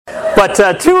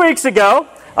But 2 weeks ago,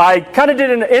 I kind of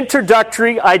did an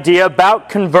introductory idea about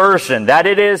conversion, that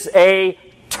it is a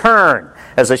turn.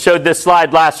 As I showed this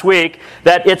slide last week,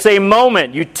 that it's a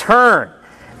moment, you turn.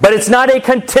 But it's not a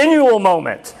continual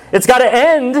moment. It's got to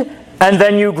end, and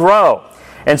then you grow.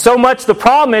 And so much the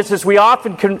problem is we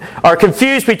often are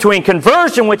confused between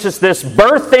conversion, which is this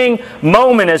birthing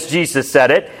moment, as Jesus said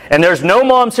it, and there's no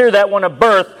moms here that want to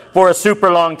birth for a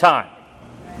super long time.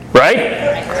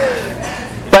 Right?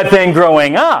 But then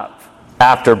growing up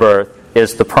after birth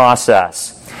is the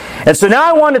process. And so now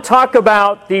I want to talk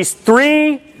about these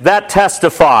three that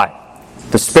testify.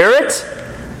 The Spirit,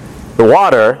 the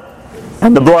water,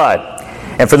 and the blood.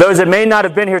 And for those that may not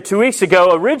have been here 2 weeks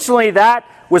ago, originally that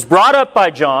was brought up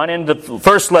by John in the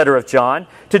first letter of John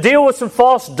to deal with some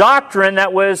false doctrine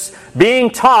that was being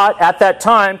taught at that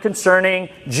time concerning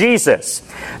Jesus.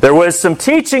 There was some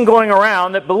teaching going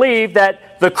around that believed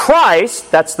that the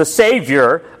Christ, that's the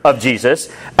Savior of Jesus,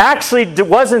 actually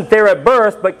wasn't there at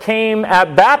birth but came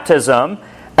at baptism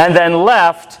and then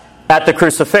left at the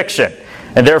crucifixion.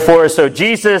 And therefore, so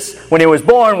Jesus, when he was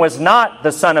born, was not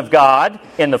the Son of God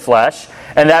in the flesh,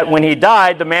 and that when he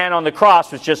died, the man on the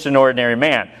cross was just an ordinary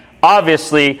man.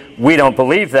 Obviously, we don't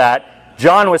believe that.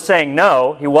 John was saying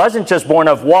no, he wasn't just born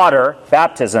of water,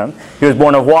 baptism, he was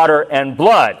born of water and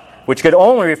blood, which could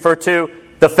only refer to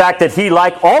the fact that he,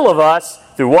 like all of us,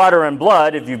 through water and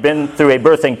blood, if you've been through a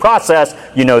birthing process,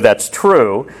 you know that's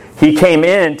true. He came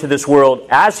into this world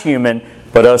as human,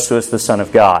 but also as the Son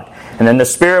of God. And then the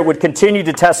Spirit would continue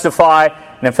to testify.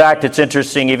 And in fact, it's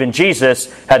interesting, even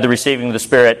Jesus had the receiving of the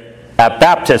Spirit at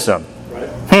baptism.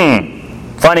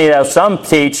 Funny how some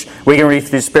teach we can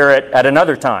receive the Spirit at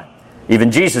another time.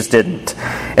 Even Jesus didn't.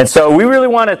 And so we really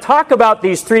want to talk about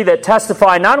these three that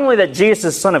testify not only that Jesus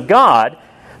is the Son of God,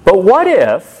 but what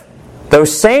if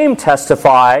those same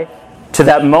testify to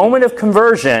that moment of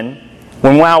conversion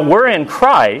when while we're in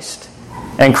Christ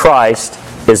and Christ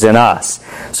is in us.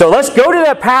 So let's go to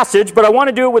that passage, but I want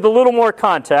to do it with a little more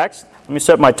context. Let me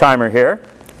set my timer here.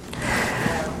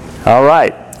 All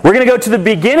right. We're going to go to the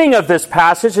beginning of this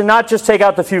passage and not just take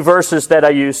out the few verses that I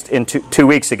used in 2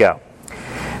 weeks ago.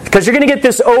 Because you're going to get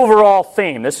this overall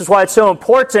theme. This is why it's so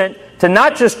important to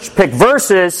not just pick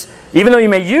verses. Even though you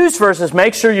may use verses,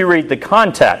 make sure you read the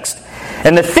context.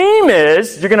 And the theme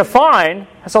is, you're going to find,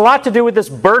 has a lot to do with this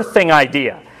birthing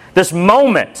idea. This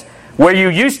moment where you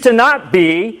used to not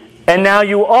be, and now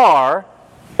you are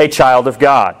a child of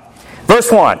God.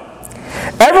 Verse 1.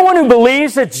 Everyone who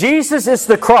believes that Jesus is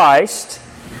the Christ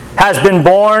has been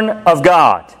born of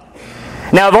God.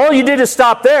 Now, if all you did is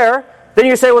stop there, then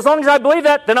you say, well, as long as I believe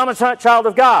that, then I'm a child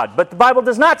of God. But the Bible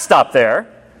does not stop there.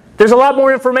 There's a lot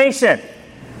more information.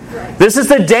 This is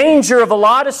the danger of a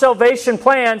lot of salvation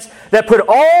plans that put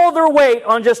all their weight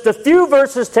on just a few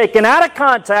verses taken out of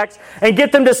context and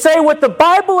get them to say what the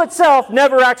Bible itself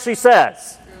never actually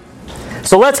says.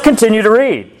 So let's continue to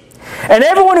read. And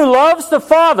everyone who loves the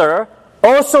Father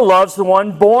also loves the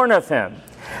one born of him.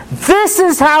 This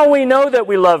is how we know that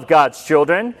we love God's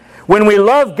children, when we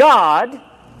love God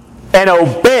and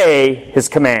obey his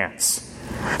commands.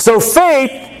 So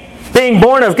faith, being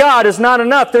born of God, is not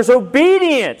enough. There's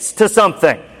obedience to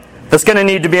something that's going to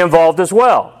need to be involved as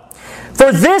well.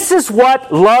 For this is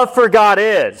what love for God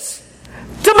is.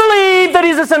 To believe that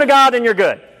he's the Son of God and you're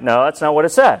good. No, that's not what it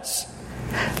says.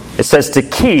 It says to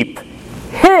keep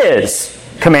his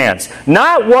commands.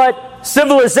 Not what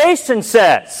civilization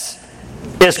says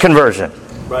is conversion.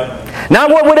 Right.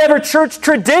 Not what whatever church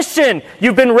tradition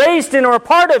you've been raised in or a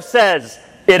part of says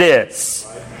it is.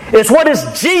 Right. It's what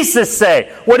does Jesus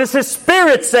say? What does his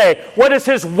Spirit say? What does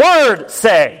his Word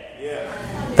say?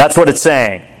 Yeah. That's what it's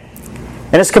saying.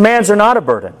 And his commands are not a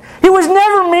burden. He was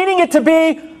never meaning it to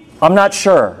be, I'm not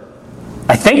sure.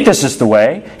 I think this is the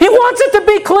way. He wants it to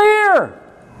be clear.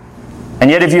 And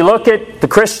yet if you look at the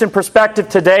Christian perspective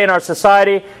today in our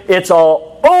society, it's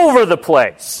all over the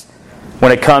place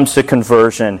when it comes to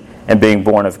conversion and being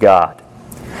born of God.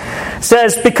 It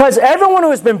says, because everyone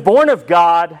who has been born of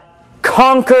God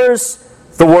conquers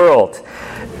the world.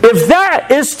 If that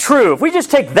is true, if we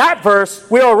just take that verse,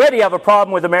 we already have a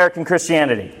problem with American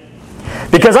Christianity.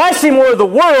 Because I see more of the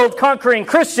world conquering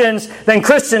Christians than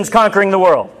Christians conquering the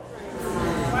world.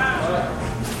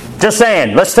 Just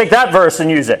saying, let's take that verse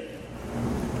and use it.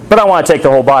 But I want to take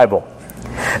the whole Bible.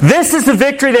 This is the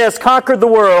victory that has conquered the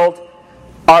world,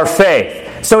 our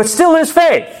faith. So it still is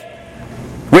faith.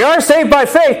 We are saved by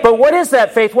faith, but what is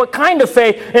that faith? What kind of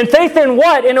faith? And faith in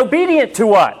what? And obedient to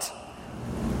what?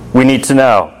 We need to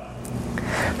know.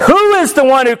 Who is the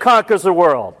one who conquers the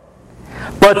world?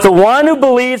 But the one who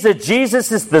believes that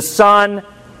Jesus is the Son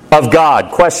of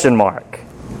God? Question mark.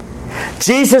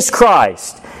 Jesus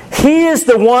Christ, He is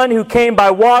the one who came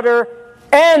by water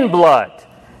and blood,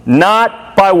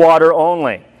 not by water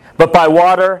only, but by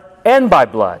water and by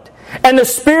blood. And the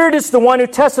Spirit is the one who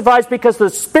testifies, because the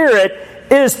Spirit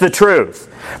is the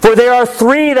truth. For there are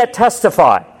three that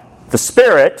testify: the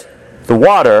Spirit, the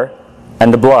water,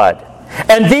 and the blood.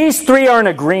 And these three are in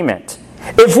agreement.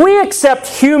 If we accept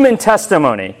human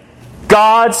testimony,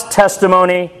 God's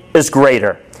testimony is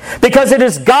greater, because it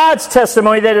is God's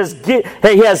testimony that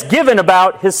He has given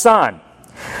about His Son.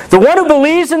 The one who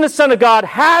believes in the Son of God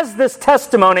has this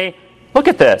testimony, look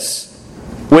at this,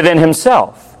 within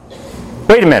himself.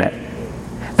 Wait a minute.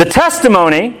 The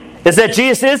testimony is that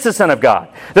Jesus is the Son of God.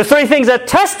 The three things that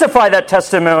testify that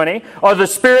testimony are the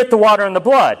Spirit, the water, and the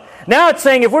blood. Now it's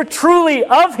saying if we're truly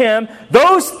of Him,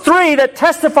 those three that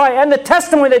testify and the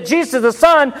testimony that Jesus is the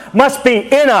Son must be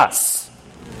in us.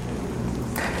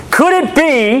 Could it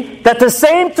be that the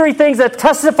same three things that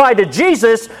testify to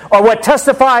Jesus are what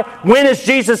testify when is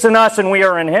Jesus in us and we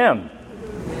are in Him?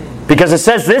 Because it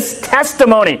says this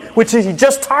testimony, which He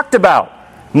just talked about,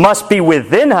 must be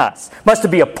within us, must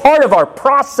be a part of our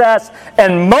process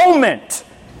and moment,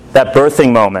 that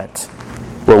birthing moment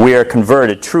where we are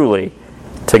converted truly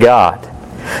to God.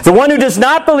 The one who does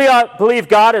not believe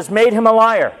God has made him a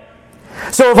liar.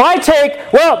 So if I take,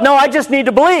 I just need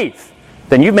to believe,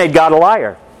 then you've made God a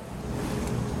liar.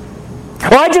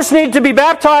 Well, I just need to be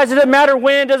baptized. It doesn't matter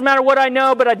when, it doesn't matter what I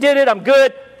know, but I did it, I'm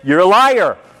good. You're a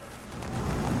liar.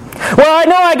 Well, I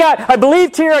know I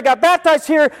believed here, I got baptized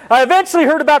here, I eventually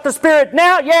heard about the Spirit.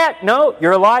 No,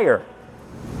 you're a liar.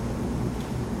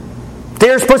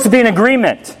 They're supposed to be in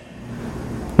agreement,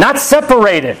 not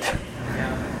separated.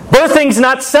 Birthing's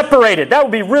not separated. That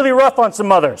would be really rough on some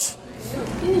mothers.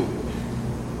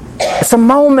 It's a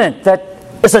moment that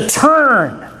is a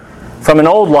turn from an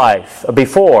old life, a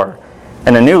before,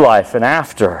 and a new life, and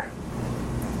after.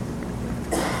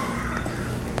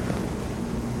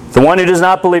 The one who does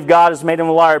not believe God has made him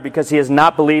a liar, because he has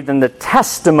not believed in the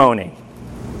testimony,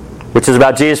 which is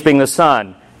about Jesus being the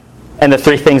Son, and the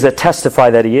three things that testify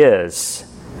that He is,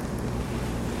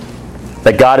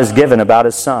 that God has given about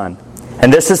His Son.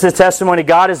 And this is the testimony: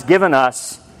 God has given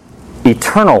us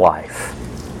eternal life.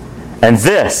 And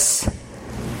this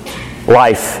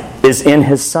life is in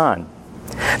His Son.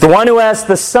 The one who has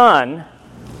the Son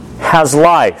has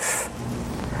life.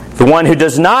 The one who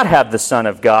does not have the Son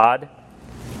of God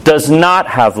does not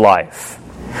have life.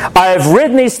 I have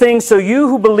written these things so you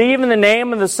who believe in the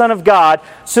name of the Son of God,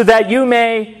 so that you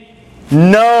may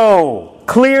know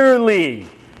clearly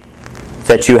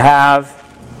that you have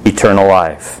eternal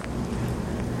life.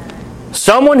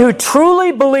 Someone who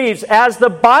truly believes as the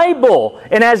Bible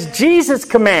and as Jesus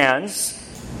commands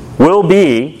will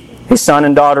be a son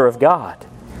and daughter of God.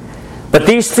 But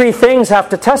these three things have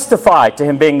to testify to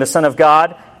Him being the Son of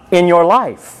God in your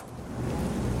life.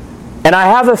 And I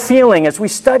have a feeling as we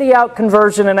study out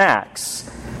conversion in Acts,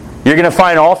 you're going to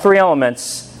find all three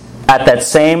elements at that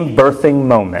same birthing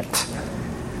moment,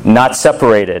 not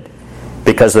separated,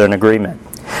 because they're in agreement.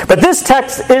 But this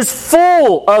text is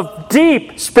full of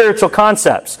deep spiritual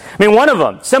concepts. I mean, one of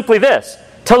them, simply this: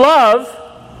 to love,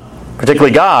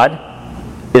 particularly God,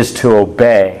 is to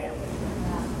obey.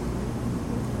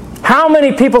 How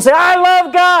many people say, I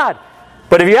love God?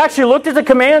 But if you actually looked at the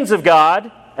commands of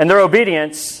God and their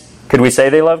obedience, could we say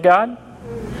they love God?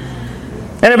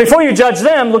 And then before you judge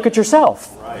them, look at yourself.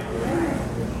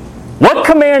 What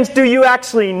commands do you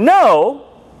actually know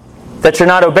that you're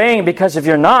not obeying? Because if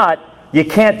you're not, you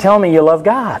can't tell me you love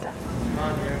God.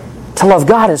 To love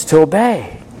God is to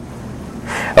obey.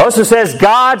 It also says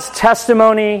God's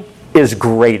testimony is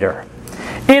greater.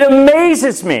 It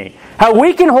amazes me how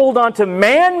we can hold on to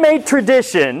man-made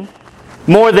tradition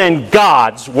more than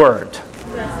God's Word.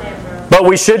 But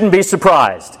we shouldn't be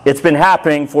surprised. It's been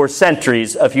happening for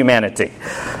centuries of humanity.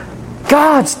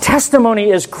 God's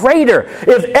testimony is greater.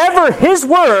 If ever His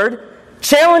Word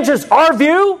challenges our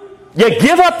view, you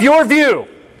give up your view.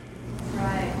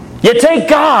 Right. You take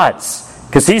God's,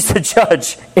 because He's the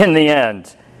judge in the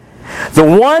end. The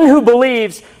one who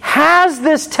believes has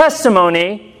this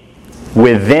testimony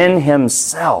within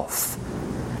himself.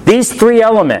 These three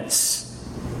elements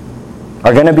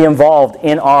are going to be involved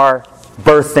in our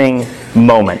birthing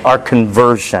moment, our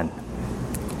conversion.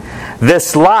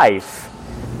 This life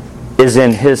is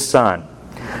in His Son.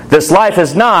 This life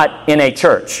is not in a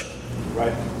church.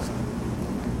 Right.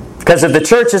 Because if the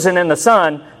church isn't in the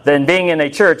Son, then being in a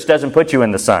church doesn't put you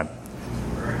in the Son.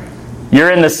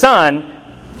 You're in the Son,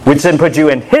 which then puts you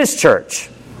in His church.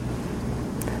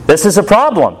 This is a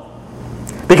problem.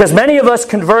 Because many of us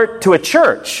convert to a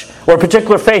church or a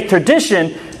particular faith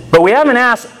tradition But we haven't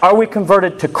asked, are we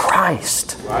converted to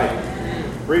Christ? Right.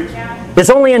 Preach. It's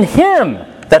only in Him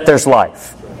that there's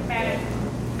life.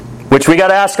 Which we got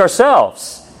to ask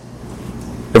ourselves.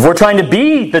 If we're trying to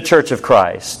be the church of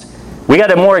Christ, we got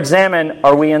to more examine,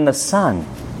 are we in the Son?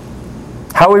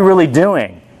 How are we really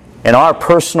doing in our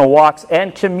personal walks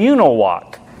and communal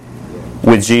walk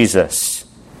with Jesus?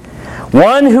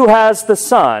 One who has the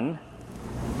Son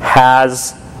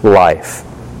has life.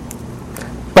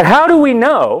 But how do we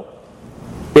know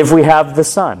if we have the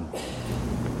Son?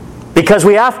 Because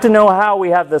we have to know how we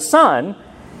have the Son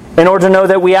in order to know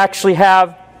that we actually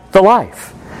have the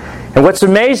life. And what's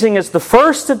amazing is the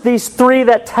first of these three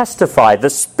that testify, the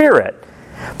Spirit,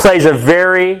 plays a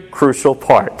very crucial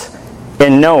part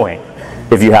in knowing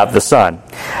if you have the Son.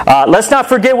 Let's not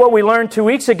forget what we learned 2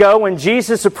 weeks ago when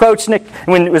Jesus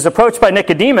when he was approached by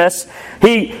Nicodemus.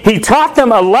 He taught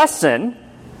them a lesson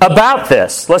about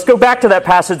this. Let's go back to that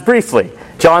passage briefly.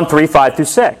 John 3, 5 through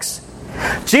 6.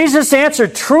 Jesus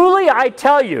answered, "Truly I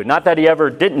tell you," not that he ever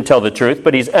didn't tell the truth,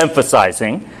 but he's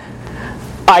emphasizing,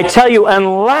 "I tell you,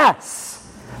 unless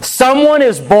someone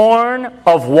is born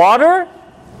of water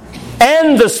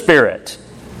and the Spirit,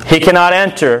 he cannot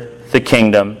enter the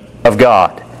kingdom of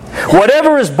God.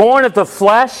 Whatever is born of the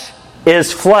flesh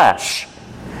is flesh.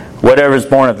 Whatever is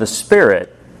born of the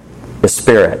Spirit is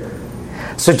spirit."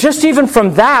 So just even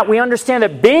from that, we understand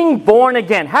that being born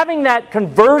again, having that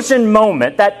conversion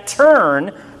moment, that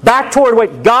turn back toward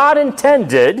what God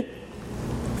intended,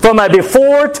 from a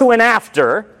before to an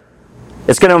after,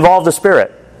 it's going to involve the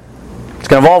Spirit. It's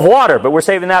going to involve water, but we're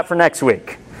saving that for next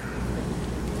week.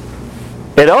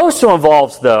 It also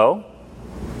involves, though,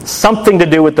 something to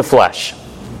do with the flesh.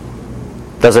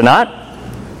 Does it not?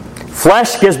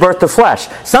 Flesh gives birth to flesh.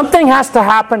 Something has to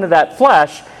happen to that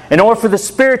flesh in order for the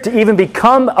Spirit to even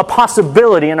become a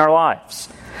possibility in our lives.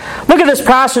 Look at this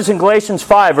passage in Galatians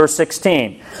 5, verse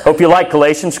 16. Hope you like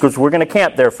Galatians, because we're going to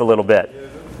camp there for a little bit.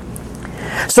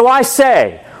 "So I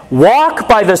say, walk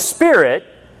by the Spirit,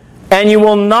 and you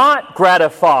will not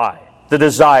gratify the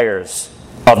desires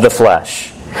of the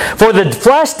flesh. For the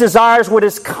flesh desires what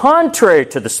is contrary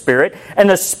to the Spirit, and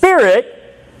the Spirit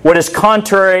what is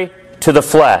contrary to the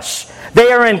flesh.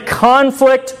 They are in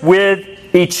conflict with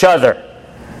each other."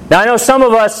 Now I know some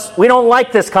of us, we don't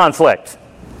like this conflict.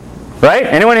 Right?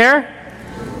 Anyone here?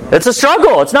 It's a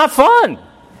struggle. It's not fun.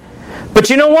 But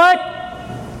you know what?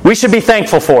 We should be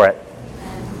thankful for it.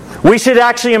 We should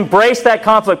actually embrace that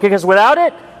conflict, because without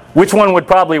it, which one would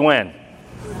probably win?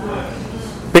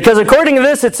 Because according to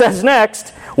this, it says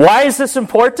next, why is this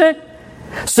important?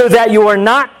 So that you are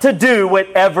not to do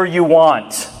whatever you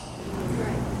want.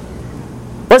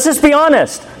 Let's just be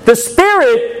honest. The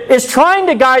Spirit is trying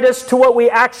to guide us to what we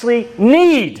actually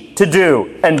need to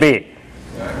do and be.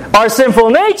 Our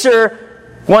sinful nature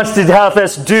wants to help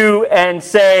us do and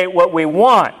say what we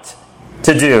want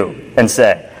to do and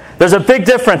say. There's a big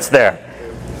difference there.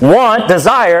 Want,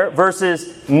 desire, versus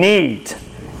need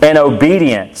and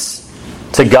obedience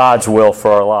to God's will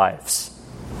for our lives.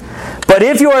 But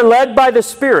if you are led by the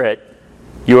Spirit,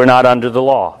 you are not under the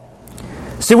law.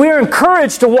 See, we are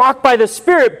encouraged to walk by the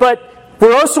Spirit, but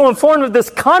we're also informed of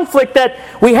this conflict that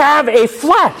we have a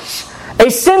flesh, a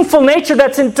sinful nature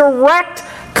that's in direct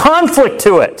conflict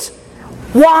to it.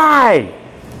 Why?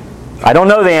 I don't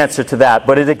know the answer to that,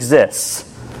 but it exists.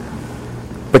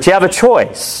 But you have a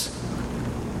choice.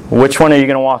 Which one are you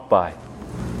going to walk by?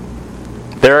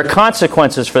 There are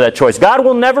consequences for that choice. God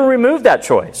will never remove that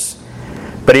choice,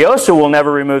 but He also will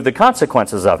never remove the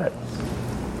consequences of it.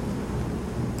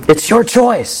 It's your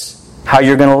choice how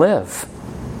you're going to live.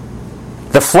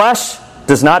 The flesh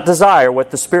does not desire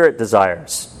what the Spirit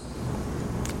desires,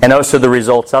 and also the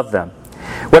results of them.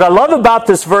 What I love about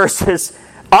this verse is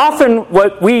often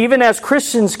what we, even as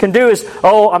Christians, can do is,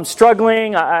 oh, I'm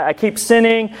struggling, I keep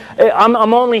sinning,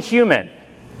 I'm only human.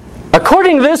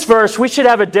 According to this verse, we should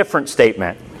have a different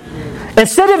statement.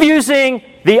 Instead of using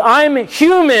the I'm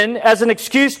human as an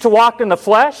excuse to walk in the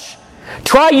flesh,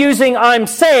 try using I'm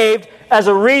saved as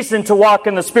a reason to walk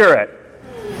in the Spirit.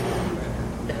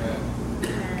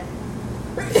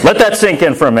 Let that sink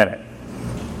in for a minute.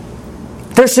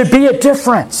 There should be a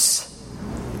difference.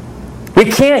 We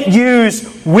can't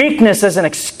use weakness as an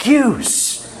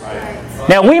excuse.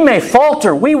 Now, we may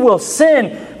falter, we will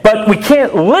sin, but we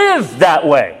can't live that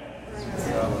way.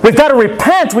 We've got to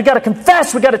repent, we've got to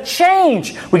confess, we've got to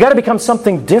change. We've got to become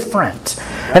something different.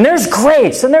 And there's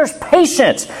grace and there's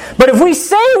patience. But if we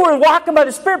say we're walking by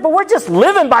the Spirit, but we're just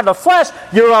living by the flesh,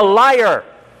 you're a liar.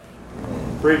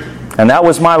 And that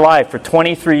was my life for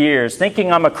 23 years,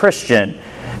 thinking I'm a Christian,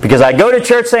 Because I go to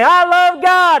church saying, I love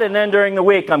God, and then during the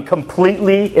week I'm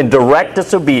completely in direct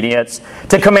disobedience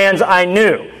to commands I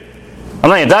knew. I'm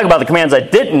not even talking about the commands I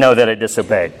didn't know that I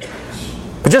disobeyed.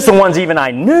 But just the ones even I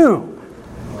knew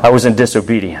I was in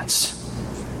disobedience.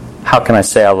 How can I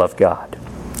say I love God?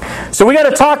 So we got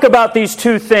to talk about these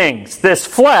two things. This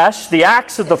flesh, the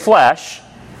acts of the flesh,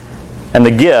 and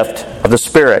the gift of the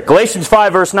Spirit. Galatians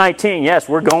 5 verse 19. Yes,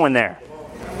 we're going there.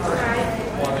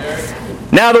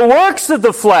 Now the works of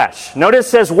the flesh. Notice it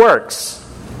says works.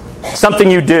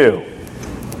 Something you do.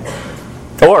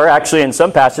 Or actually in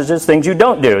some passages, things you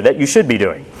don't do that you should be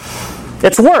doing.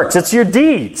 It's works. It's your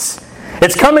deeds.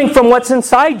 It's coming from what's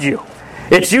inside you.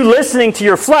 It's you listening to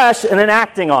your flesh and then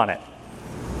acting on it.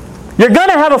 You're going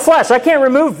to have a flesh. I can't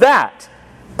remove that.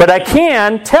 But I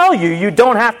can tell you, you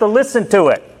don't have to listen to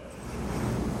it.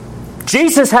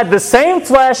 Jesus had the same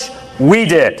flesh we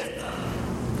did,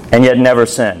 and yet never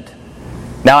sinned.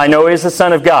 Now I know He's the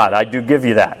Son of God. I do give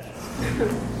you that.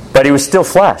 But He was still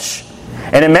flesh.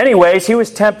 And in many ways, He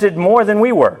was tempted more than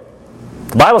we were.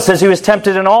 The Bible says He was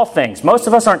tempted in all things. Most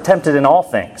of us aren't tempted in all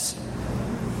things.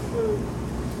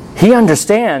 He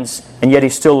understands, and yet He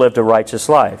still lived a righteous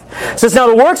life. It says, now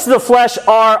the works of the flesh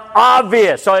are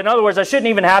obvious. So in other words, I shouldn't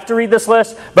even have to read this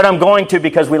list, but I'm going to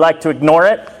because we like to ignore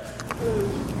it.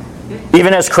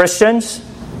 Even as Christians.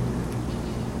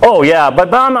 Oh yeah,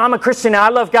 but I'm a Christian now. I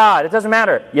love God. It doesn't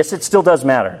matter. Yes, it still does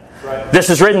matter. Right. This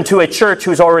is written to a church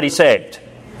who's already saved.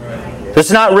 Right. This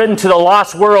is not written to the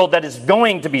lost world that is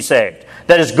going to be saved,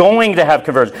 that is going to have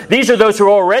conversion. These are those who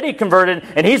are already converted,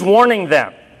 and He's warning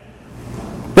them.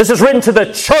 This is written to the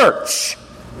church.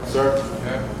 Yes, sir.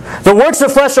 Yeah. The works of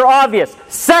the flesh are obvious.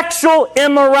 Sexual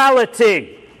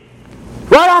immorality.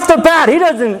 Right off the bat, he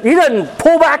doesn't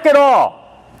pull back at all.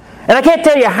 And I can't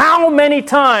tell you how many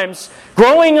times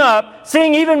growing up,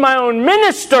 seeing even my own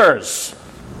ministers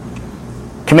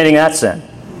committing that sin.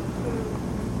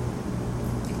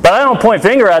 But I don't point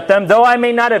finger at them, though I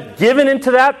may not have given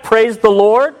into that, praise the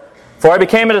Lord, before I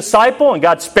became a disciple and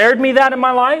God spared me that in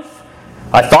my life.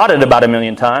 I thought it about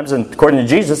 1,000,000 times, and according to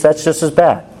Jesus, that's just as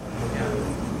bad.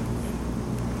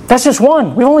 That's just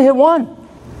one. We only hit one.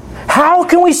 How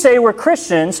can we say we're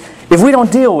Christians if we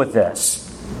don't deal with this?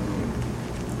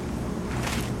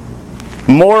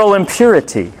 Moral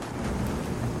impurity.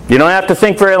 You don't have to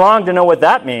think very long to know what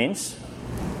that means.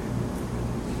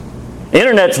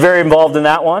 Internet's very involved in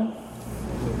that one.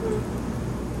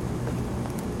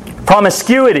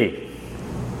 Promiscuity.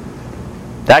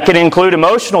 That could include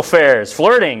emotional affairs,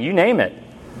 flirting, you name it.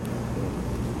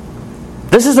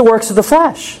 This is the works of the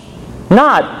flesh,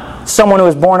 not someone who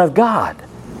is born of God.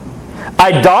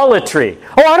 Idolatry.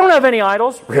 Oh, I don't have any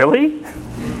idols. Really?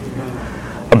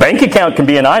 A bank account can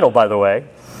be an idol, by the way.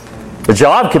 A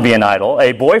job can be an idol.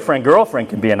 A boyfriend, girlfriend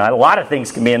can be an idol. A lot of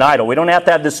things can be an idol. We don't have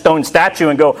to have this stone statue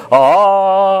and go,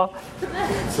 oh.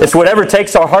 It's whatever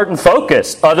takes our heart and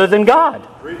focus other than God.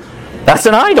 That's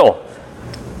an idol.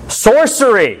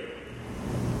 Sorcery.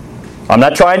 I'm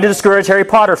not trying to discourage Harry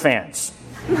Potter fans.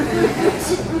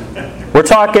 We're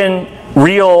talking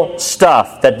real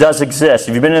stuff that does exist.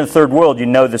 If you've been in the third world, you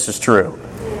know this is true.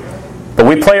 But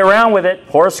we play around with it.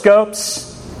 Horoscopes.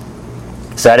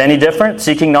 Is that any different?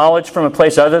 Seeking knowledge from a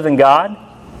place other than God?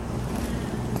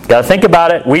 Got to think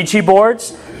about it. Ouija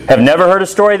boards. Have never heard a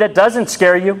story that doesn't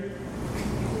scare you.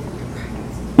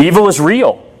 Evil is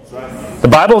real. The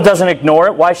Bible doesn't ignore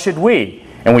it. Why should we?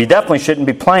 And we definitely shouldn't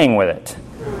be playing with it.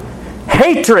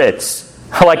 Hatreds.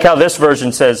 I like how this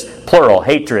version says plural,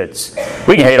 hatreds.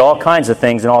 We can hate all kinds of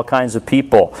things and all kinds of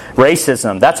people.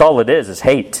 Racism, that's all it is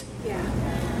hate.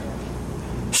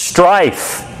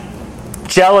 Strife,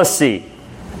 jealousy,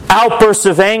 outbursts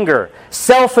of anger,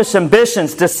 selfish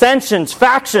ambitions, dissensions,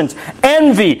 factions,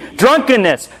 envy,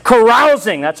 drunkenness,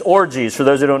 carousing. That's orgies for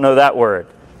those who don't know that word.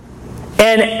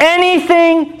 And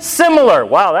anything similar.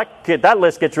 Wow, that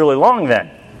list gets really long then.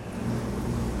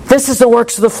 This is the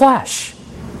works of the flesh.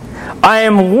 I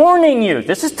am warning you.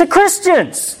 This is to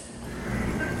Christians.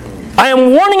 I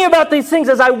am warning you about these things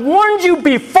as I warned you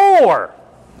before.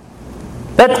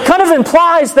 That kind of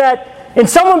implies that in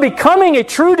someone becoming a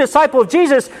true disciple of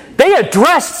Jesus, they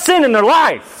addressed sin in their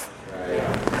life.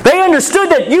 They understood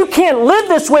that you can't live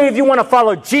this way if you want to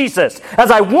follow Jesus. As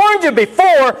I warned you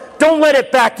before, don't let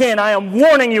it back in. I am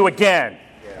warning you again.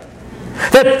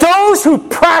 That those who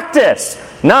practice,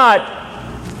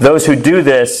 not those who do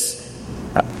this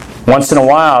once in a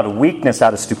while out of weakness,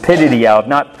 out of stupidity, out of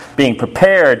not being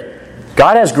prepared,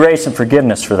 God has grace and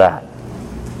forgiveness for that.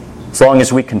 As long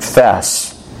as we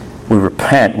confess, we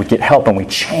repent, we get help, and we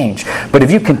change. But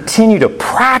if you continue to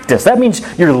practice, that means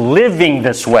you're living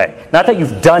this way. Not that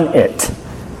you've done it.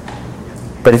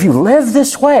 But if you live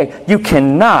this way, you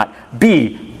cannot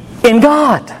be in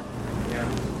God.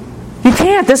 You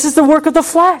can't. This is the work of the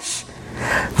flesh.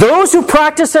 Those who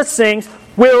practice such things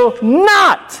will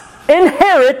not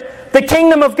inherit the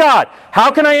kingdom of God.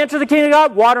 How can I enter the kingdom of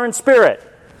God? Water and Spirit.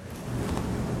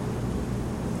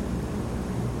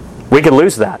 We could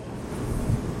lose that.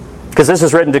 Because this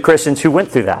is written to Christians who went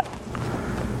through that.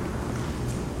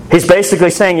 He's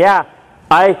basically saying, yeah,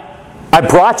 I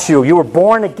brought you. You were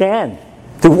born again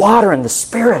through water and the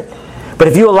Spirit. But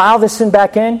if you allow this sin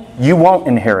back in, you won't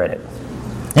inherit it.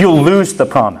 You'll lose the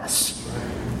promise.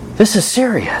 This is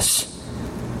serious.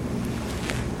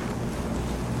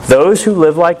 Those who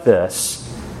live like this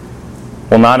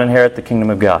will not inherit the kingdom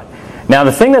of God. Now,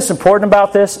 the thing that's important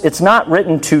about this, it's not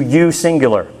written to you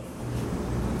singular.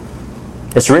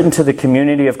 It's written to the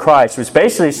community of Christ. It's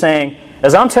basically saying,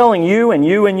 as I'm telling you and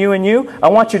you and you and you, I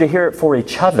want you to hear it for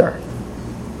each other.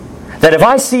 That if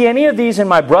I see any of these in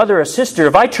my brother or sister,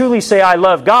 if I truly say I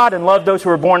love God and love those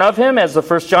who are born of Him, as the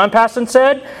 1 John passage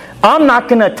said, I'm not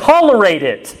going to tolerate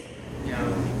it.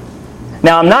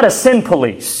 Now, I'm not a sin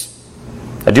police.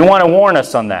 I do want to warn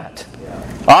us on that.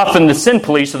 Often the sin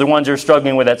police are the ones who are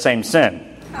struggling with that same sin.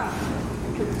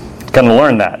 Going to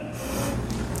learn that.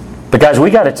 But guys, we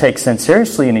got to take sin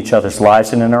seriously in each other's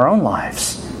lives and in our own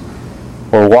lives.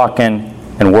 We're walking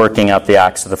and working out the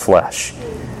acts of the flesh.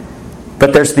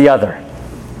 But there's the other.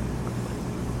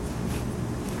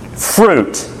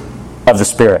 Fruit of the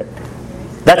Spirit.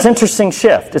 That's an interesting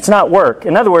shift. It's not work.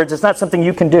 In other words, it's not something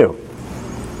you can do.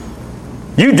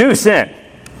 You do sin.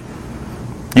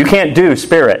 You can't do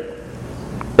Spirit.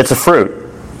 It's a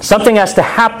fruit. Something has to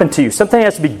happen to you. Something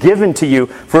has to be given to you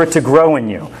for it to grow in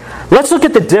you. Let's look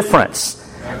at the difference.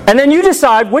 And then you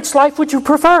decide which life would you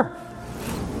prefer.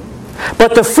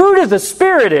 But the fruit of the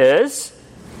Spirit is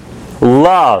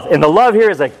love. And the love here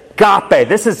is agape.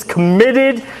 This is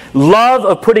committed love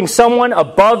of putting someone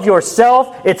above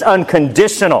yourself. It's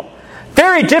unconditional.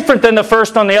 Very different than the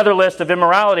first on the other list of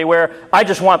immorality, where I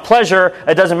just want pleasure.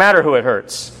 It doesn't matter who it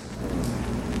hurts.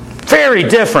 Very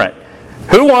different.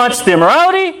 Who wants the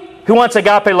immorality? Who wants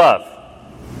agape love?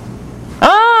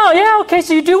 Oh, yeah, okay,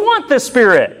 so you do want the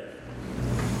Spirit.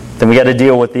 Then we got to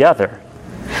deal with the other.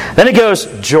 Then it goes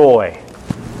joy.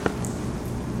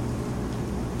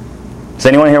 Does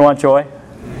anyone here want joy?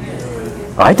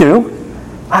 I do.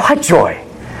 I like joy.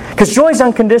 Because joy is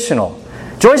unconditional.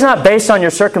 Joy is not based on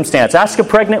your circumstance. Ask a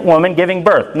pregnant woman giving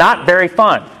birth. Not very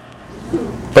fun.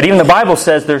 But even the Bible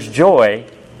says there's joy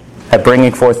at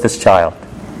bringing forth this child.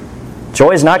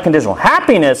 Joy is not conditional.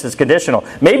 Happiness is conditional.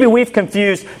 Maybe we've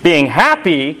confused being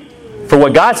happy for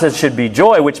what God says should be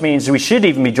joy, which means we should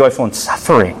even be joyful in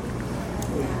suffering.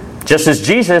 Just as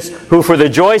Jesus, who for the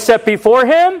joy set before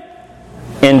Him,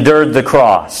 endured the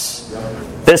cross.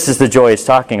 This is the joy He's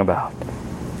talking about.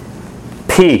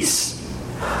 Peace.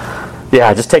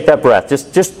 Yeah, just take that breath.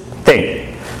 Just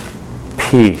think.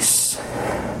 Peace.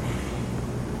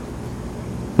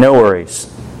 No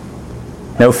worries.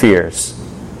 No fears.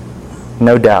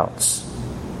 No doubts.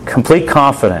 Complete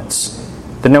confidence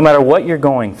that no matter what you're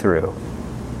going through,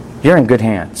 you're in good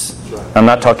hands. I'm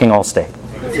not talking Allstate.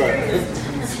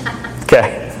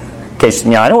 Okay.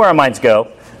 I know where our minds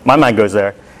go. My mind goes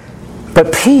there.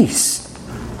 But peace.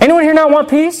 Anyone here not want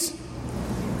peace?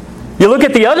 You look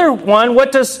at the other one,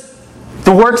 what does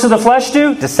the works of the flesh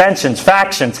do? Dissensions,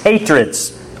 factions,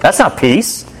 hatreds. That's not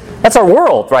peace. That's our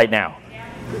world right now.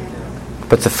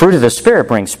 But the fruit of the Spirit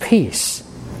brings peace.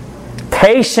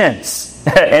 Patience.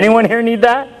 Anyone here need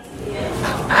that?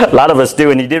 A lot of us do,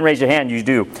 and you didn't raise your hand, you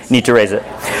do need to raise it.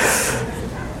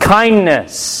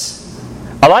 Kindness.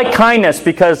 I like kindness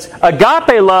because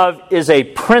agape love is a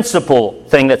principle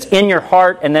thing that's in your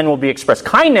heart and then will be expressed.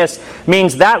 Kindness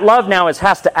means that love now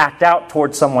has to act out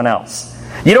towards someone else.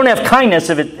 You don't have kindness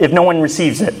if no one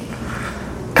receives it.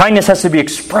 Kindness has to be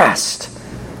expressed.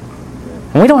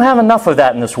 And we don't have enough of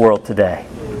that in this world today.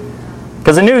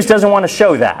 Because the news doesn't want to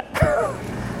show that.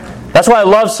 That's why I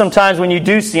love sometimes when you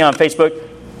do see on Facebook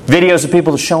videos of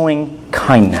people showing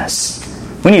kindness.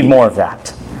 We need more of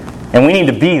that. And we need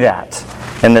to be that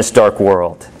in this dark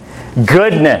world.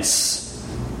 Goodness.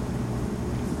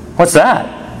 What's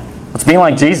that? It's being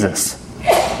like Jesus.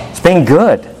 It's being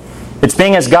good. It's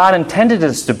being as God intended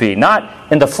us to be.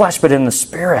 Not in the flesh, but in the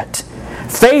Spirit.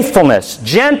 Faithfulness.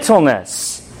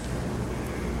 Gentleness.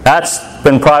 That's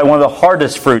been probably one of the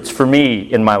hardest fruits for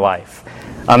me in my life.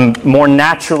 I'm more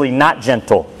naturally not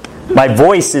gentle. My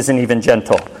voice isn't even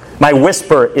gentle. My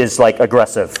whisper is like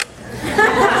aggressive.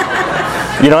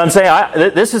 You know what I'm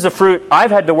saying? This is a fruit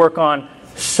I've had to work on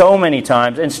so many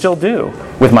times and still do.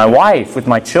 With my wife, with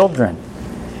my children.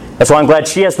 That's why I'm glad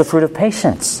she has the fruit of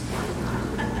patience.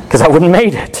 because I wouldn't have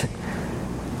made it.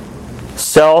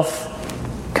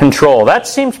 Self-control. That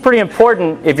seems pretty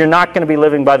important if you're not going to be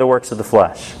living by the works of the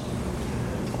flesh.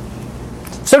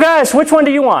 So guys, which one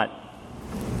do you want?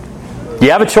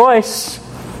 You have a choice.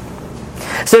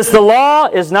 It says the law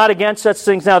is not against such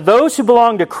things. Now those who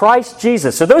belong to Christ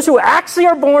Jesus, so those who actually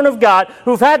are born of God,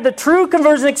 who've had the true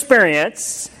conversion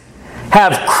experience,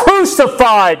 have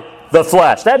crucified the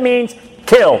flesh. That means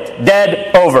killed,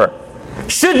 dead, over.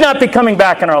 Should not be coming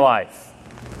back in our life.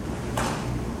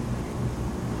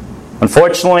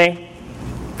 Unfortunately,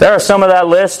 there are some of that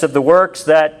list of the works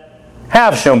that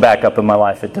have shown back up in my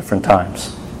life at different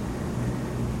times.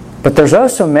 But there's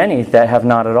also many that have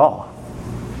not at all.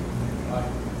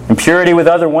 Impurity with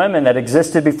other women that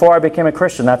existed before I became a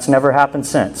Christian, that's never happened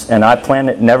since. And I plan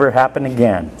it never happen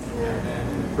again.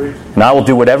 And I will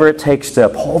do whatever it takes to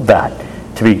uphold that,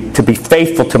 to be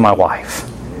faithful to my wife.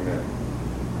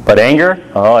 But anger?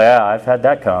 Oh yeah, I've had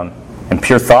that come. And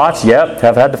pure thoughts? Yep,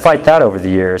 I've had to fight that over the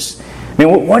years. I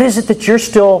mean, what is it that you're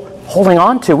still holding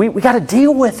on to? We got to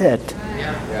deal with it.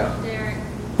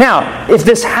 Now, if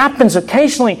this happens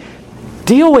occasionally,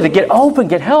 deal with it. Get open.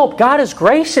 Get help. God is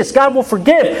gracious. God will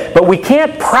forgive. But we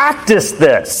can't practice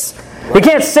this. We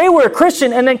can't say we're a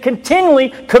Christian and then continually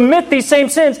commit these same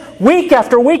sins week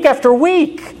after week after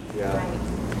week.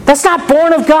 That's not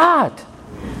born of God.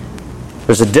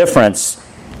 There's a difference.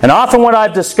 And often what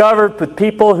I've discovered with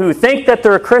people who think that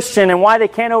they're a Christian and why they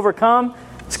can't overcome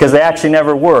is because they actually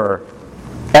never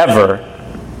ever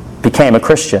became a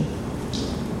Christian.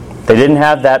 They didn't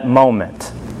have that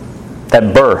moment,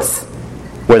 that birth,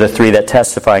 where the three that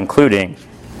testify, including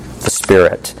the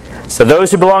Spirit. So those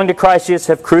who belong to Christ Jesus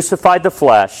have crucified the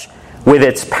flesh with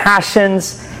its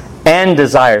passions and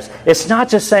desires. It's not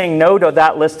just saying no to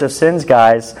that list of sins,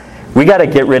 guys. We got to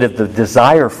get rid of the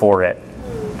desire for it.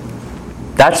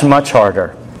 That's much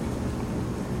harder.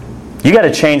 You got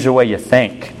to change the way you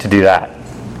think to do that.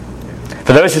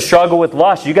 For those who struggle with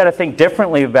lust, you got to think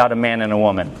differently about a man and a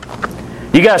woman.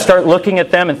 You got to start looking at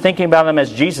them and thinking about them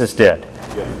as Jesus did.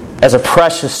 As a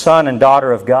precious son and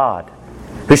daughter of God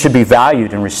who should be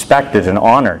valued and respected and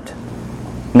honored,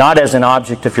 not as an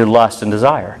object of your lust and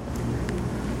desire.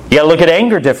 You got to look at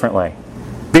anger differently.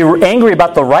 Be angry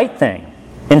about the right thing,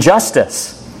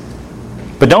 injustice.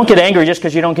 But don't get angry just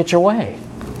because you don't get your way.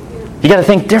 You got to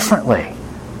think differently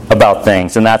about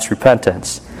things, and that's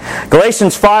repentance.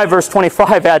 Galatians 5 verse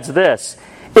 25 adds this: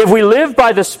 if we live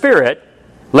by the Spirit,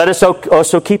 let us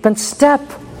also keep in step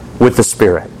with the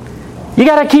Spirit. You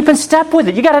got to keep in step with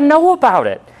it. You got to know about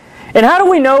it. And how do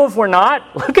we know if we're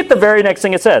not? Look at the very next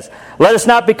thing it says. Let us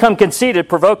not become conceited,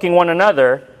 provoking one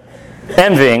another,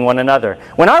 envying one another.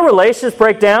 When our relationships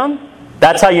break down,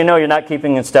 that's how you know you're not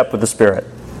keeping in step with the Spirit.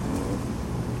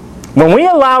 When we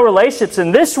allow relationships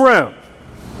in this room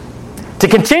to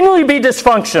continually be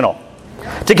dysfunctional,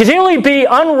 to continually be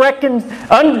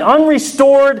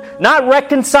unrestored, not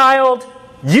reconciled,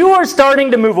 you are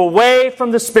starting to move away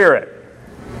from the Spirit.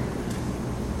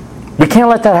 We can't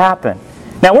let that happen.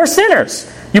 Now, we're sinners.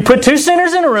 You put two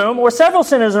sinners in a room or several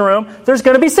sinners in a room, there's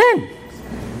going to be sin.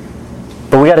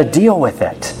 But we got to deal with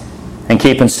it and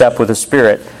keep in step with the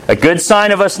Spirit. A good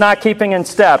sign of us not keeping in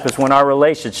step is when our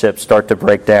relationships start to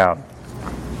break down.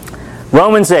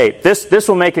 Romans 8. This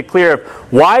will make it clear of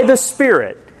why the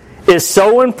Spirit is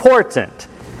so important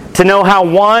to know how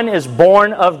one is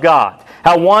born of God,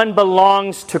 how one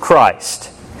belongs to Christ.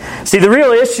 See, the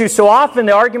real issue, so often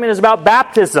the argument is about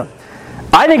baptism.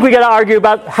 I think we got to argue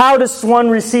about how does one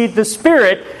receive the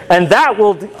Spirit, and that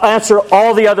will answer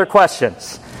all the other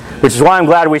questions. Which is why I'm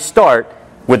glad we start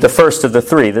with the first of the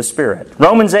three, the Spirit.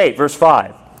 Romans 8, verse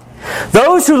 5.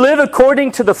 Those who live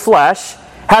according to the flesh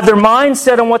have their mind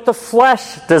set on what the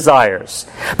flesh desires.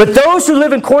 But those who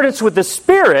live in accordance with the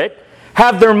Spirit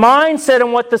have their mind set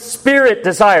on what the Spirit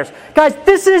desires. Guys,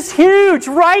 this is huge.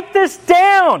 Write this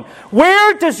down.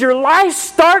 Where does your life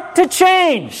start to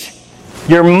change?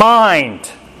 Your mind.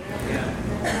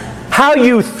 How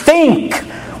you think.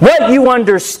 What you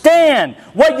understand.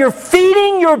 What you're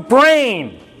feeding your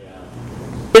brain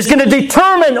is going to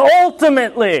determine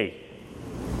ultimately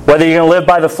whether you're going to live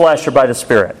by the flesh or by the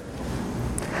Spirit.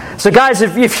 So guys,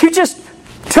 if you just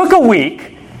took a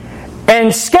week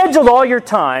and scheduled all your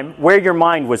time where your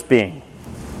mind was being,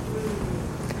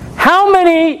 how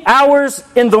many hours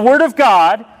in the Word of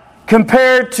God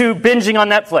compared to binging on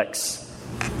Netflix?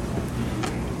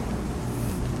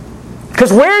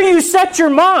 Because where you set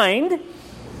your mind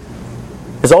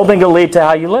is ultimately going to lead to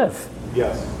how you live.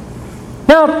 Yes.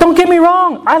 Now, don't get me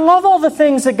wrong. I love all the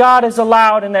things that God has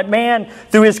allowed and that man,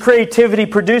 through his creativity,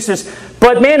 produces.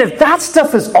 But man, if that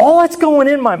stuff is all that's going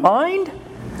in my mind,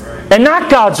 and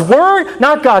not God's Word,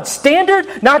 not God's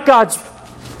standard, not God's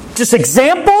just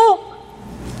example,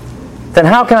 then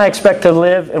how can I expect to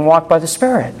live and walk by the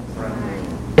Spirit?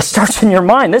 It starts in your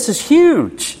mind. This is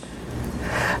huge.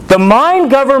 The mind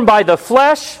governed by the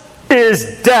flesh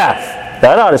is death.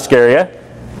 That ought to scare you.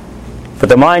 But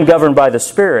the mind governed by the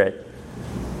Spirit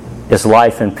is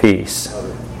life and peace.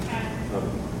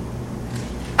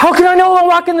 How can I know I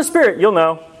walk in the Spirit? You'll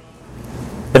know.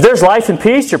 If there's life and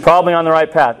peace, you're probably on the right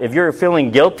path. If you're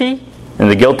feeling guilty,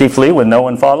 and the guilty flee when no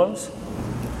one follows,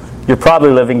 you're probably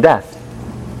living death.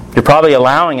 You're probably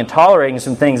allowing and tolerating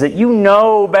some things that you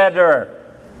know better.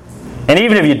 And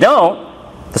even if you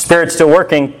don't, the Spirit's still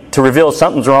working to reveal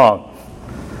something's wrong.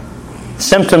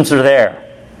 Symptoms are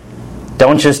there.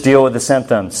 Don't just deal with the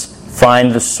symptoms.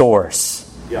 Find the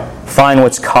source. Find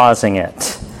what's causing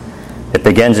it. It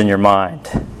begins in your mind.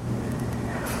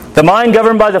 The mind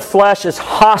governed by the flesh is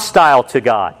hostile to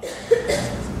God.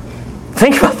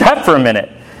 Think about that for a minute.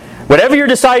 Whatever you're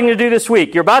deciding to do this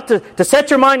week, you're about to set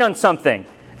your mind on something.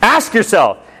 Ask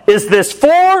yourself, is this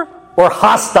for or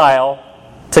hostile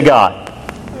to God?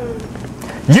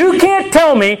 You can't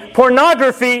tell me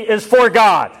pornography is for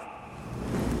God.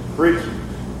 Preach.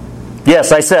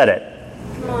 Yes, I said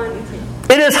it. Come on.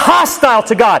 It is hostile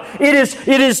to God. It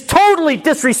is totally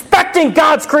disrespecting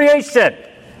God's creation.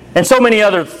 And so many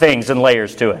other things and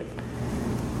layers to it.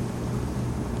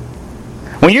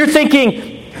 When you're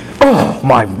thinking, oh,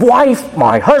 my wife,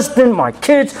 my husband, my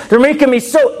kids, they're making me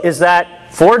so... Is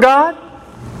that for God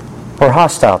or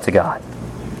hostile to God?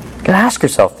 You can ask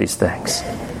yourself these things.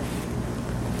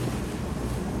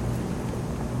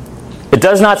 It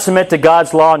does not submit to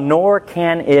God's law, nor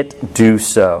can it do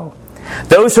so.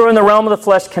 Those who are in the realm of the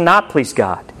flesh cannot please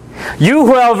God. You,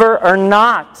 however, are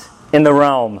not in the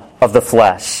realm of the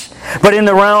flesh, but in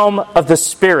the realm of the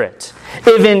Spirit.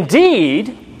 If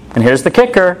indeed, and here's the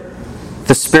kicker,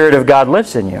 the Spirit of God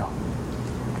lives in you.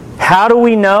 How do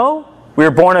we know we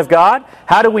are born of God?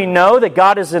 How do we know that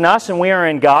God is in us and we are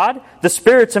in God? The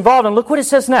Spirit's involved. And look what it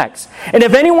says next. And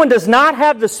if anyone does not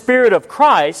have the Spirit of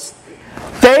Christ,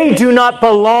 they do not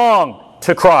belong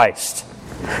to Christ.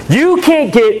 You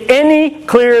can't get any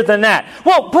clearer than that.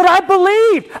 Well, but I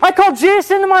believed. I called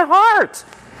Jesus into my heart.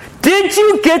 Did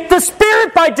you get the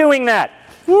Spirit by doing that?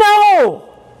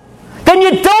 No. Then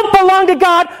you don't belong to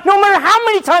God no matter how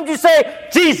many times you say,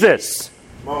 Jesus.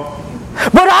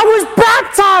 But I was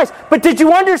baptized. But did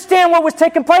you understand what was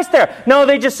taking place there? No,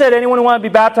 they just said anyone who wanted to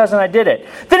be baptized and I did it.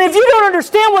 Then if you don't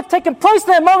understand what's taking place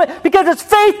in that moment because it's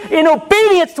faith in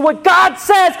obedience to what God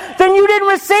says, then you didn't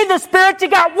receive the Spirit, you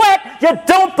got wet, you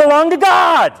don't belong to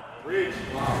God.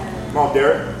 Come on,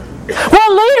 Derik.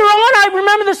 Well, later on I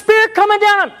remember the Spirit coming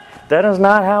down. That is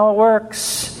not how it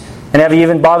works. And have you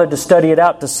even bothered to study it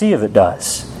out to see if it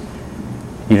does?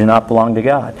 You do not belong to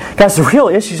God. Guys, the real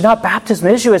issue is not baptism.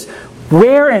 The issue is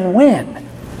where and when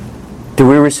do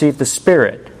we receive the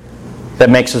Spirit that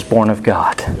makes us born of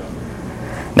God?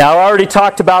 Now, I already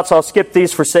talked about, so I'll skip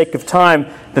these for sake of time,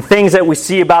 the things that we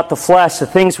see about the flesh, the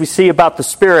things we see about the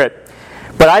Spirit.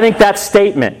 But I think that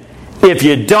statement, if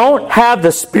you don't have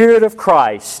the Spirit of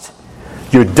Christ,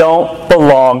 you don't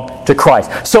belong to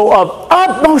Christ. So of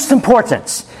utmost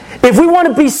importance, if we want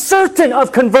to be certain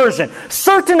of conversion,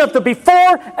 certain of the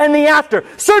before and the after,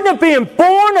 certain of being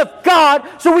born of God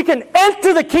so we can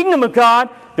enter the kingdom of God,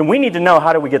 then we need to know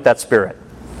how do we get that Spirit.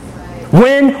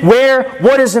 When, where,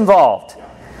 what is involved.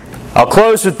 I'll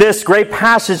close with this great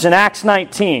passage in Acts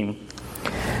 19.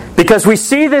 Because we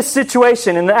see this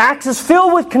situation, and the Acts is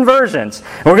filled with conversions.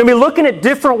 And we're going to be looking at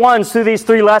different ones through these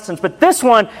 3 lessons. But this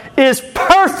one is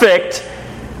perfect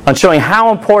on showing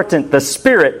how important the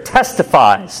Spirit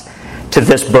testifies to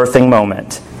this birthing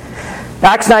moment.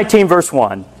 Acts 19, verse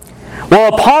 1.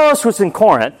 While Apollos was in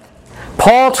Corinth,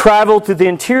 Paul traveled through the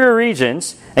interior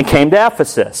regions and came to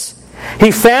Ephesus. He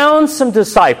found some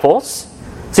disciples.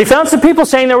 So he found some people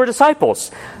saying they were disciples.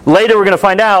 Later we're going to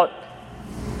find out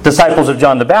disciples of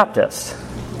John the Baptist,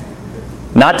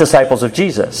 not disciples of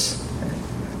Jesus.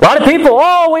 A lot of people,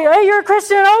 hey, you're a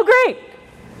Christian, oh great.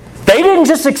 They didn't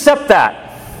just accept that.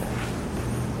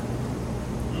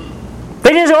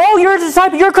 They didn't say, oh, you're a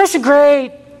disciple, you're a Christian,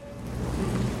 great.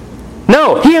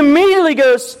 No, he immediately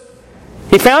goes,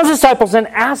 he found his disciples and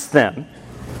asked them,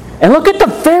 and look at the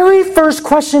very first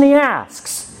question he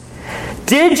asks.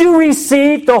 Did you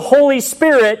receive the Holy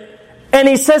Spirit? And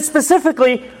he says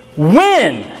specifically,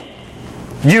 when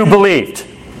you believed.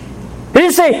 He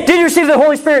didn't say, did you receive the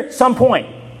Holy Spirit at some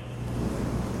point?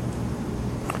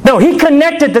 No, he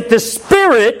connected that the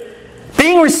Spirit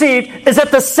being received is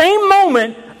at the same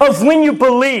moment of when you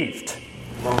believed.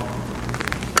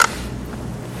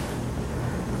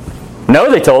 No,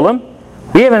 they told him.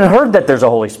 We haven't heard that there's a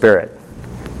Holy Spirit.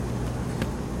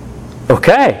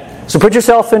 Okay. So put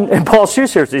yourself in Paul's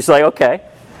shoes here. So he's like, okay.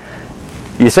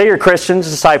 You say you're Christians,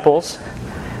 disciples,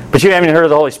 but you haven't heard of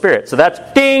the Holy Spirit. So that's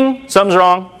ding, something's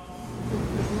wrong.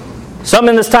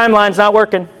 Something in this timeline's not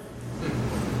working.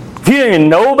 If you don't even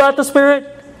know about the Spirit,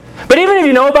 but even if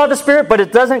you know about the Spirit, but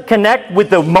it doesn't connect with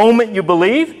the moment you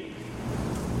believe,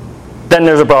 then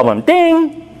there's a problem.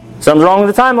 Ding! Something's wrong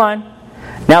with the timeline.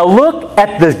 Now look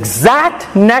at the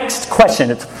exact next question.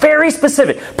 It's very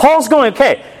specific. Paul's going,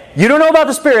 okay, you don't know about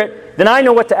the Spirit, then I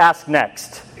know what to ask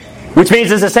next. Which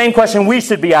means it's the same question we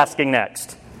should be asking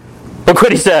next. Look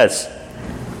what he says.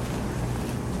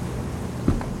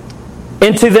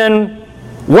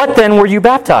 What then were you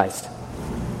baptized?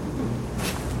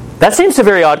 That seems a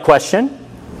very odd question.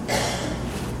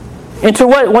 Into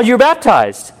what were you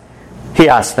baptized? He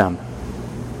asked them.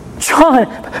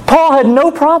 Paul had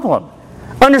no problem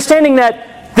understanding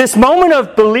that this moment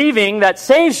of believing that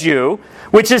saves you,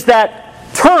 which is that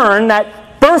turn,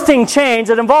 that birthing change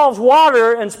that involves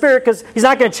water and spirit, because he's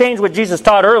not going to change what Jesus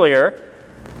taught earlier,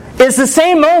 is the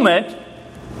same moment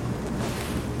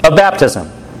of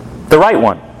baptism, the right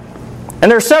one. And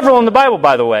there are several in the Bible,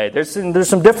 by the way. There's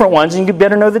some different ones, and you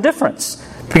better know the difference.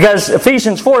 Because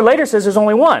Ephesians 4 later says there's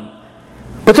only one.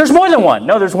 But there's more than one.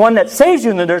 No, there's one that saves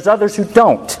you, and then there's others who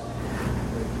don't.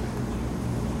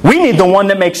 We need the one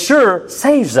that makes sure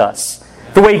saves us.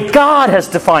 The way God has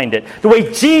defined it. The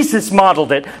way Jesus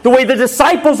modeled it. The way the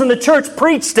disciples in the church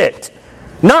preached it.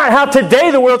 Not how today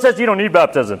the world says you don't need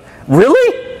baptism.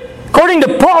 Really? According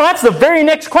to Paul, that's the very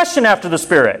next question after the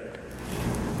Spirit.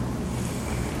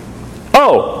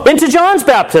 Oh, into John's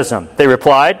baptism, they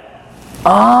replied.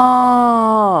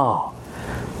 Oh.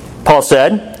 Paul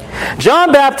said,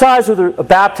 John baptized with a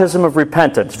baptism of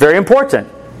repentance. Very important.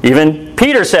 Even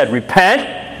Peter said,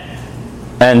 repent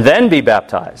and then be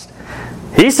baptized.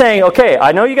 He's saying, okay,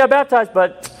 I know you got baptized,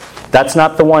 but that's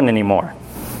not the one anymore.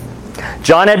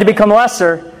 John had to become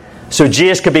lesser so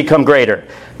Jesus could become greater.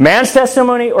 Man's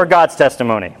testimony or God's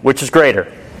testimony? Which is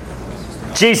greater?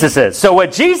 Jesus is. So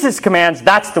what Jesus commands,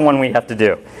 that's the one we have to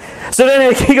do. So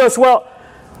then he goes,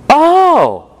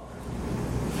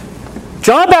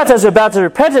 John baptized with baptism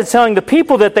of repentance, telling the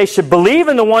people that they should believe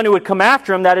in the one who would come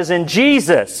after him, that is in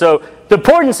Jesus. So the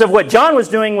importance of what John was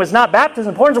doing was not baptism.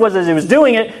 The importance was that he was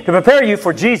doing it to prepare you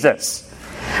for Jesus.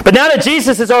 But now that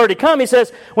Jesus has already come, he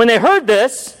says, when they heard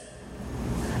this,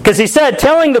 because he said,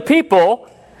 telling the people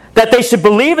that they should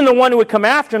believe in the one who would come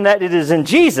after him, that it is in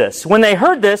Jesus. When they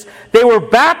heard this, they were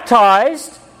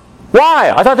baptized.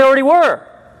 Why? I thought they already were.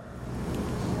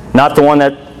 Not the one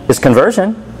that is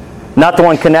conversion. Not the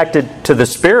one connected to the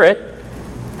Spirit.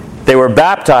 They were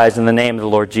baptized in the name of the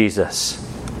Lord Jesus.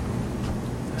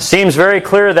 Seems very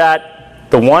clear that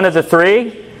the one of the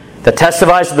three that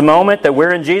testifies to the moment that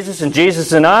we're in Jesus and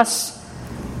Jesus in us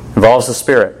involves the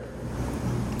Spirit.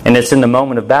 And it's in the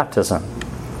moment of baptism.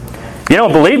 If you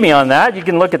don't believe me on that, you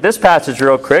can look at this passage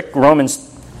real quick.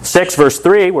 Romans 6 verse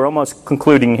 3. We're almost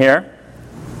concluding here.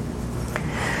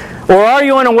 Or are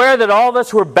you unaware that all of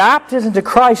us who were baptized into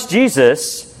Christ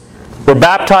Jesus were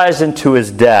baptized into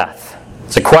His death?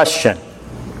 It's a question.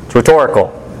 It's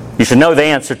rhetorical. You should know the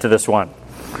answer to this one.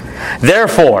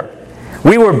 Therefore,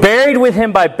 we were buried with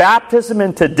Him by baptism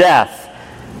into death.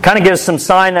 Kind of gives some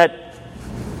sign that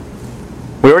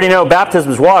we already know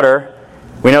baptism is water.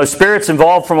 We know Spirit's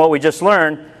involved from what we just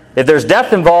learned. If there's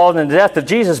death involved in the death of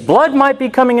Jesus, blood might be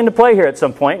coming into play here at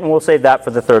some point, and we'll save that for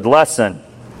the third lesson.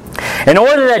 In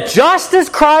order that just as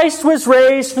Christ was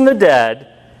raised from the dead,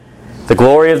 the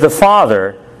glory of the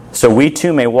Father, so we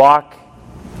too may walk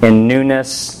in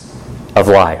newness of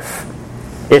life.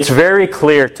 It's very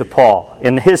clear to Paul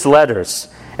in his letters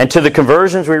and to the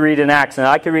conversions we read in Acts, and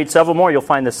I could read several more, you'll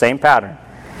find the same pattern.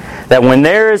 That when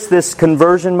there is this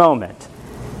conversion moment,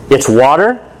 it's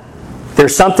water,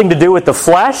 there's something to do with the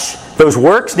flesh, those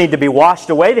works need to be washed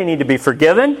away, they need to be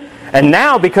forgiven. And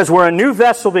now, because we're a new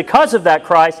vessel because of that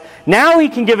Christ, now He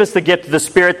can give us the gift of the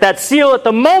Spirit, that seal at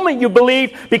the moment you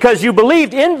believe, because you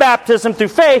believed in baptism through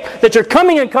faith, that you're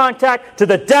coming in contact to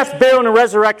the death, burial, and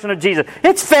resurrection of Jesus.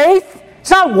 It's faith. It's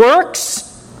not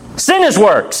works. Sin is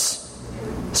works.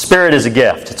 Spirit is a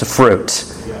gift. It's a fruit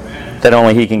that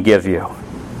only He can give you.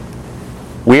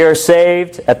 We are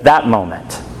saved at that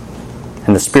moment,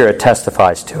 and the Spirit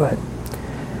testifies to it.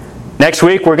 Next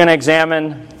week, we're going to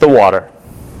examine the water.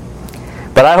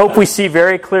 But I hope we see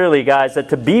very clearly, guys, that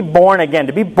to be born again,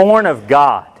 to be born of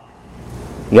God,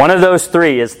 one of those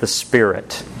three is the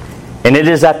Spirit. And it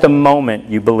is at the moment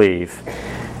you believe.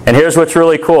 And here's what's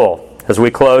really cool as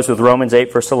we close with Romans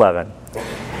 8, verse 11.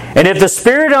 And if the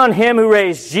Spirit on Him who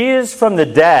raised Jesus from the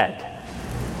dead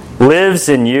lives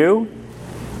in you,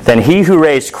 then He who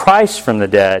raised Christ from the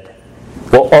dead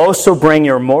will also bring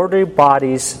your mortal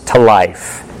bodies to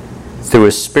life through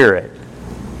His Spirit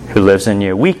who lives in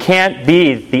you. We can't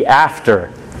be the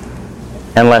after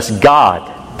unless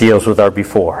God deals with our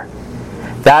before.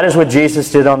 That is what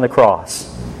Jesus did on the cross.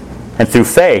 And through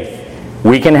faith,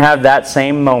 we can have that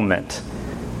same moment,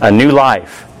 a new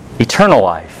life, eternal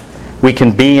life. We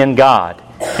can be in God,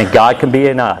 and God can be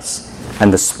in us,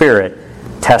 and the Spirit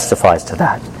testifies to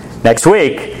that. Next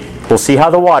week, we'll see how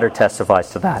the water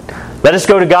testifies to that. Let us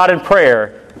go to God in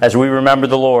prayer as we remember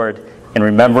the Lord and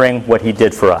remembering what He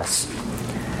did for us.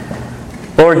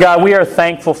 Lord God, we are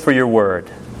thankful for your word.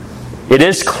 It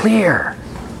is clear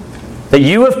that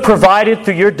you have provided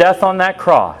through your death on that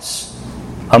cross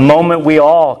a moment we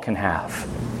all can have,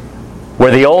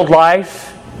 where the old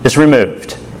life is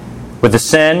removed, where the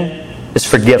sin is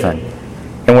forgiven,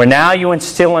 and where now you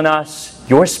instill in us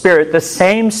your Spirit, the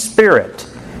same Spirit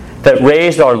that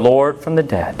raised our Lord from the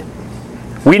dead.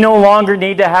 We no longer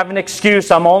need to have an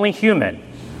excuse, I'm only human.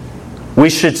 We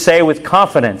should say with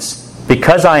confidence,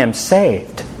 because I am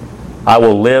saved, I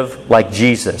will live like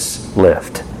Jesus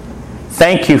lived.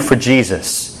 Thank you for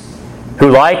Jesus, who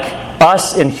like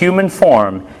us in human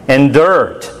form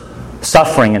endured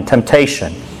suffering and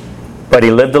temptation, but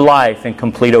He lived a life in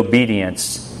complete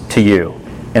obedience to you,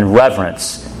 in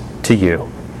reverence to you.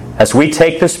 As we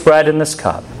take this bread and this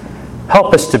cup,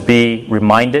 help us to be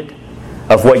reminded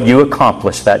of what you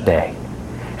accomplished that day,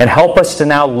 and help us to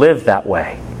now live that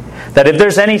way. That if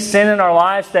there's any sin in our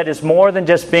lives that is more than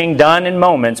just being done in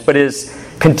moments, but is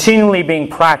continually being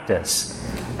practiced,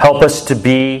 help us to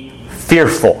be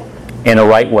fearful in a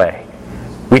right way.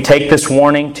 We take this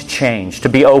warning to change, to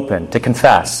be open, to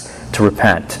confess, to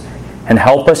repent, and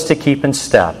help us to keep in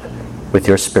step with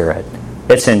your Spirit.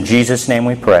 It's in Jesus' name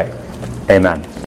we pray. Amen.